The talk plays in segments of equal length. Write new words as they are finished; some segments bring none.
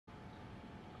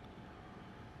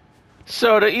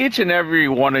So to each and every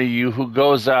one of you who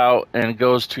goes out and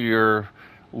goes to your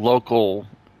local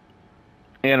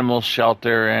animal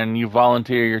shelter and you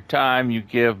volunteer your time, you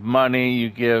give money, you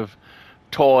give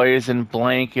toys and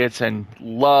blankets and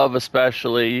love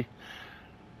especially.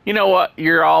 You know what?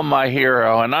 You're all my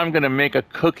hero, and I'm going to make a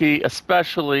cookie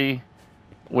especially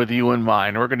with you in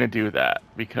mind. We're going to do that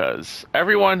because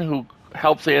everyone who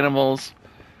helps animals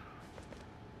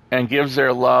and gives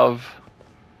their love,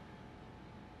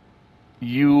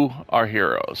 you are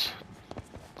heroes.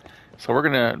 So we're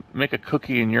going to make a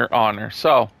cookie in your honor.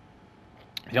 So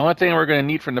the only thing we're going to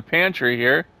need from the pantry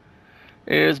here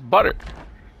is butter.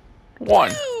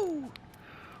 One.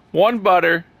 One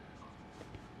butter.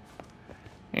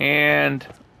 And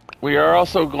we are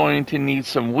also going to need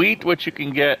some wheat, which you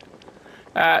can get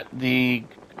at the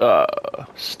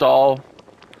stall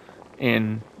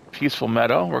in Peaceful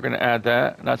Meadow. We're going to add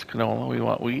that. That's canola. We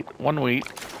want wheat. One wheat.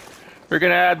 We're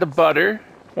going to add the butter.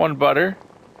 One butter.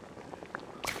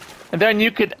 And then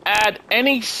you could add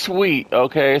any sweet,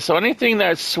 okay? So anything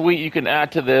that's sweet you can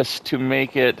add to this to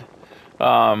make it,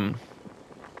 to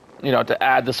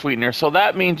add the sweetener. So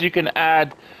that means you can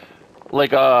add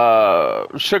like a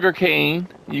sugar cane,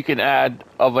 you can add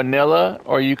a vanilla,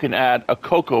 or you can add a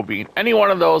cocoa bean. Any one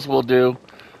of those will do.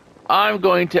 I'm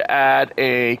going to add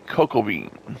a cocoa bean.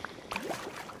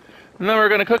 And then we're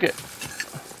going to cook it.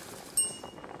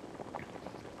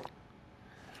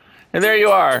 And there you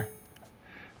are.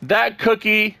 That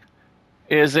cookie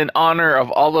is in honor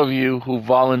of all of you who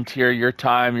volunteer your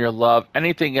time, your love,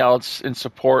 anything else in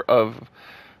support of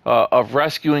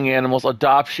rescuing animals,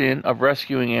 adoption of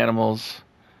rescuing animals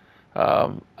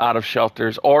out of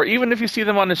shelters, or even if you see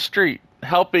them on the street,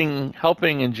 helping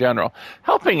in general,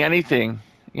 helping anything,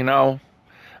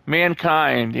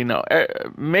 mankind,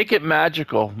 make it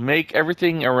magical, make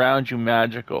everything around you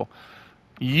magical.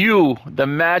 The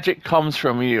magic comes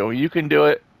from you. You can do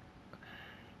it.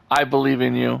 I believe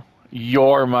in you.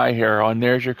 You're my hero, and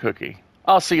there's your cookie.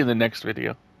 I'll see you in the next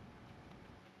video.